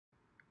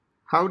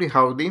Howdy,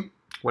 howdy,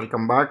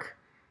 welcome back.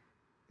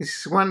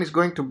 This one is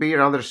going to be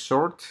rather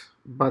short,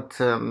 but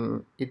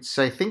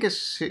I think, a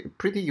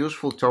pretty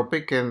useful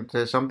topic and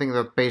something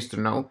that pays to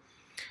know.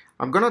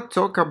 I'm gonna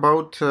talk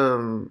about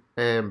a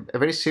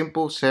very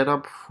simple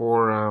setup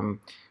for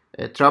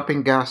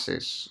trapping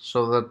gases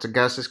so that the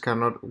gases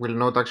will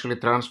not actually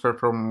transfer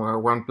from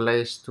one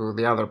place to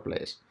the other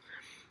place.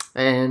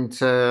 And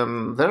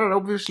there are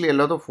obviously a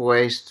lot of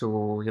ways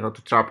to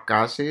trap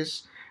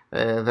gases.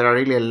 There are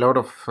really a lot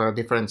of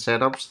different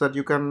setups that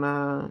you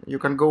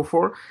can go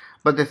for.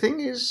 But the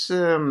thing is,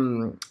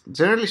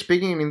 generally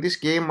speaking, in this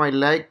game, I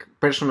like,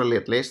 personally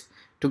at least,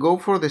 to go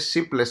for the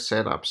simplest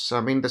setups.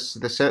 I mean, the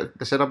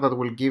setup that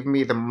will give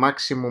me the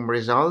maximum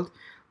result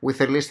with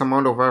the least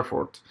amount of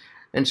effort.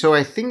 And so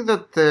I think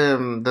that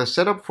the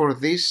setup for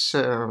this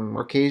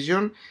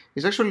occasion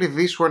is actually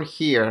this one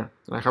here.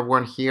 I have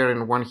one here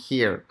and one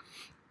here.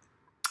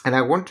 And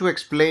I want to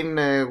explain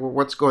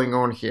what's going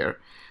on here.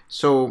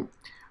 So,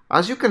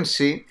 as you can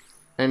see,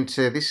 and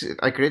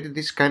I created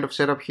this kind of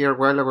setup here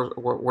when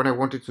I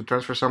wanted to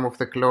transfer some of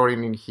the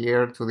chlorine in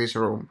here to this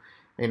room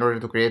in order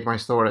to create my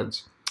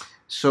storage.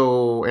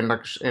 So and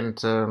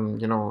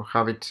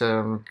have it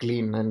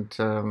clean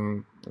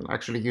and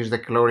actually use the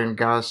chlorine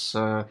gas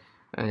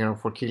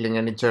for killing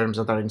any germs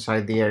that are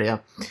inside the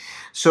area.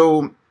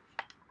 So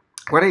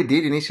what I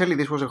did initially,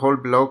 this was a whole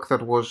block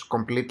that was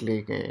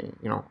completely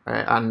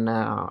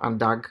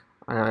undug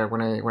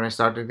when I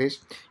started this.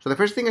 So the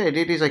first thing I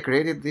did is I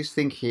created this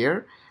thing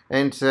here,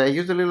 and I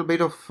used a little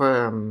bit of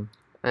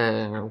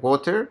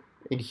water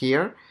in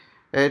here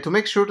to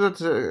make sure that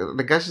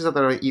the gases that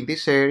are in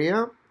this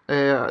area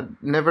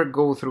never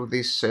go through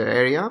this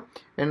area,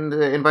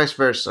 and vice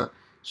versa.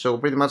 So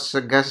pretty much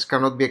gases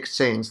cannot be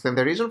exchanged. And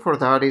the reason for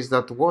that is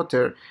that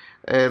water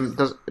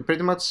does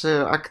pretty much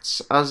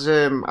acts as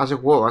a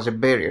wall, as a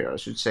barrier, I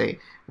should say,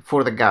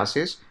 for the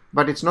gases.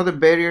 But it's not a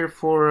barrier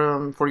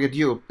for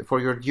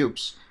your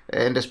dupes,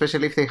 and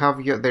especially if they have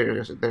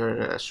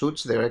their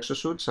suits, their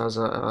exosuits,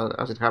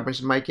 as it happens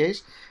in my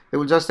case, they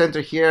will just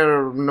enter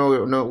here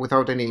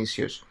without any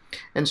issues.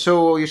 And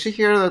so you see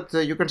here that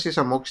you can see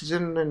some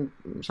oxygen and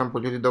some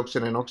polluted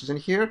oxygen and oxygen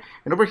here,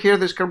 and over here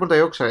there's carbon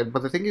dioxide.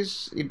 But the thing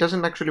is, it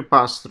doesn't actually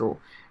pass through.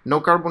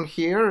 No carbon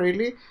here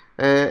really,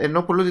 and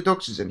no polluted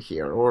oxygen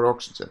here or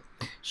oxygen.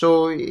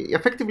 So it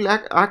effectively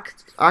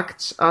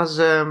acts as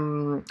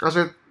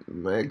a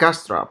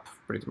gas trap,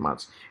 pretty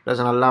much. It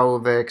doesn't allow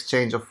the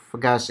exchange of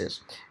gases.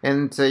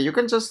 And you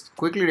can just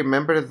quickly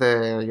remember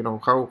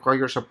how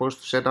you're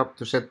supposed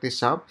to set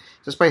this up,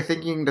 just by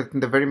thinking that in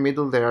the very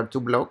middle there are two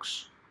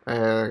blocks.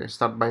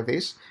 Start by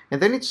this,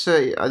 and then it's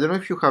I don't know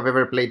if you have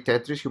ever played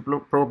Tetris. You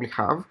probably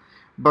have,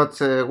 but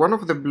one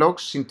of the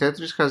blocks in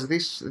Tetris has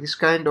this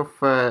kind of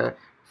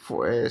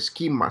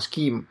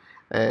scheme,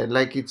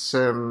 like it's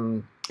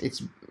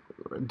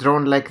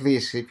drawn like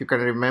this. If you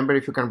can remember,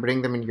 if you can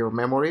bring them in your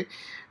memory,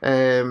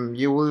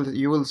 you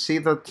will see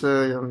that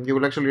you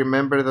will actually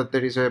remember that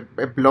there is a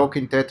block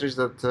in Tetris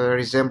that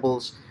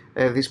resembles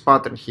this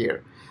pattern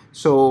here.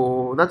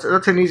 So that's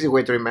an easy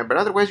way to remember.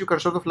 Otherwise, you can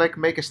sort of like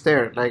make a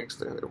stair, like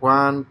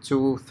 1,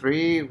 2,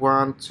 3,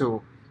 1,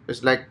 2.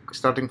 It's like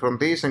starting from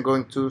this and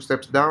going 2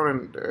 steps down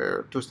and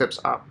 2 steps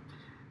up.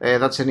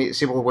 That's a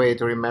simple way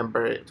to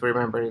remember it.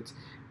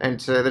 And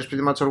there's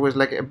pretty much always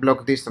like a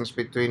block distance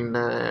between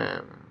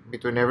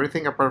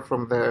everything, apart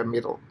from the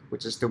middle,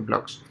 which is 2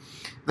 blocks.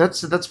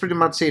 That's pretty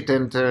much it.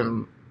 And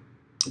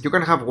you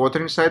can have water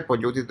inside,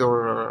 polluted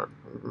or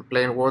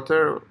plain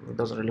water. It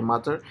doesn't really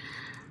matter.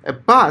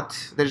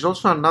 But there's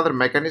also another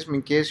mechanism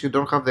in case you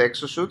don't have the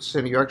exosuits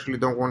and you actually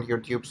don't want your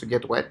tubes to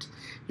get wet.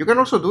 You can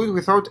also do it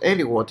without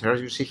any water, as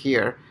you see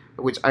here,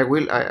 which I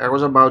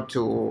was about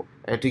to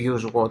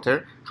use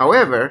water.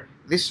 However,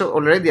 this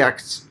already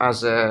acts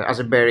as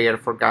a barrier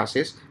for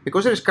gases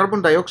because there is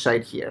carbon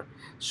dioxide here.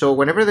 So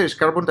whenever there is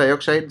carbon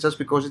dioxide, just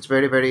because it's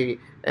very, very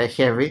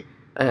heavy,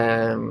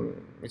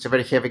 it's a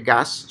very heavy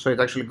gas, so it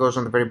actually goes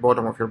on the very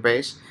bottom of your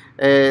base,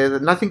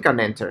 nothing can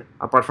enter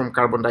apart from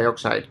carbon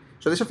dioxide.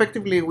 So this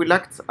effectively will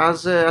act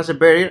as a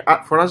barrier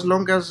for as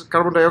long as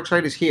carbon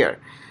dioxide is here.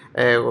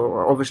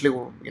 Obviously,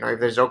 if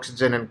there's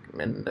oxygen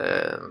and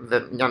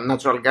the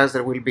natural gas,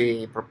 there will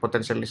be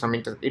potentially some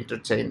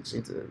interchange,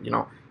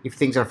 if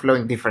things are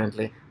flowing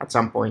differently at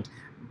some point.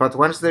 But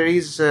once there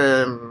is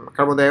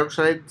carbon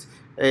dioxide,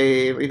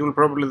 it will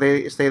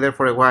probably stay there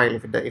for a while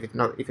if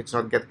it's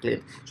not get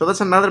cleaned. So that's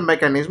another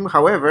mechanism.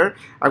 However,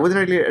 I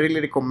wouldn't really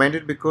recommend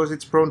it because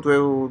it's prone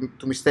to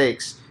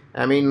mistakes.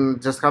 I mean,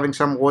 just having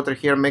some water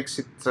here makes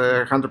it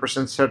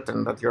 100%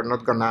 certain that you're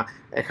not gonna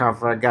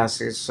have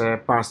gases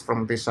passed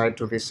from this side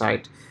to this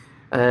side.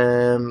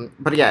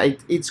 But yeah,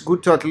 it's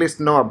good to at least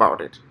know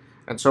about it.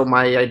 And so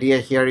my idea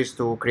here is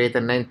to create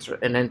an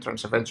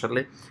entrance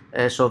eventually,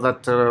 so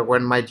that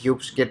when my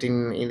dupes get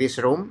in this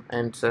room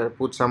and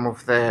put some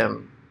of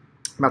the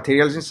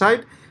materials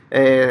inside,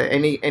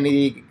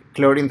 any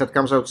chlorine that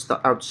comes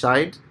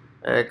outside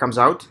comes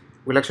out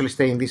will actually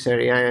stay in this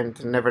area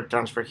and never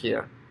transfer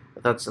here.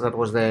 That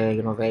was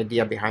the the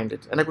idea behind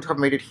it, and I could have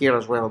made it here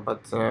as well,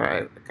 but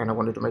I kind of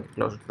wanted to make it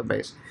closer to the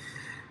base.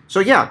 So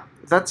yeah,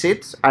 that's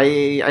it.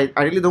 I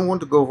really don't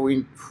want to go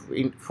in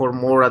for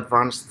more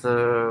advanced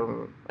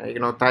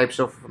types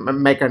of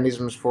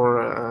mechanisms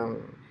for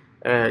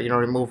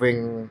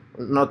removing,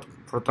 not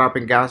for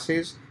trapping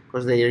gases,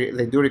 because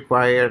they do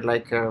require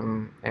like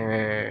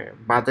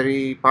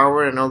battery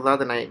power and all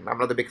that, and I'm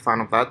not a big fan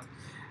of that.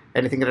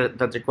 Anything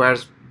that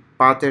requires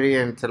battery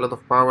and a lot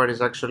of power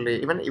is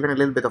actually, even a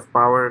little bit of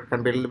power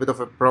can be a little bit of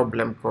a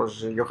problem,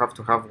 because you have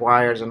to have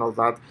wires and all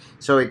that.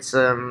 So it's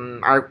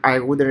I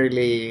wouldn't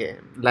really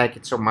like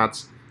it so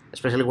much,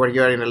 especially where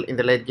you are in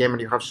the late game and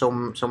you have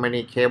so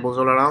many cables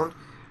all around.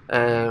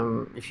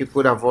 If you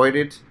could avoid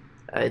it,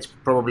 it's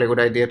probably a good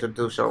idea to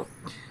do so.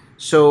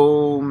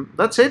 So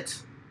that's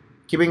it.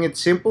 Keeping it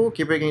simple,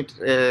 keeping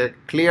it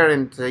clear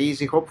and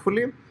easy,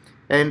 hopefully.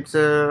 And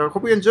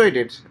hope you enjoyed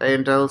it.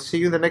 And I'll see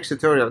you in the next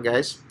tutorial,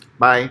 guys.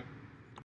 Bye.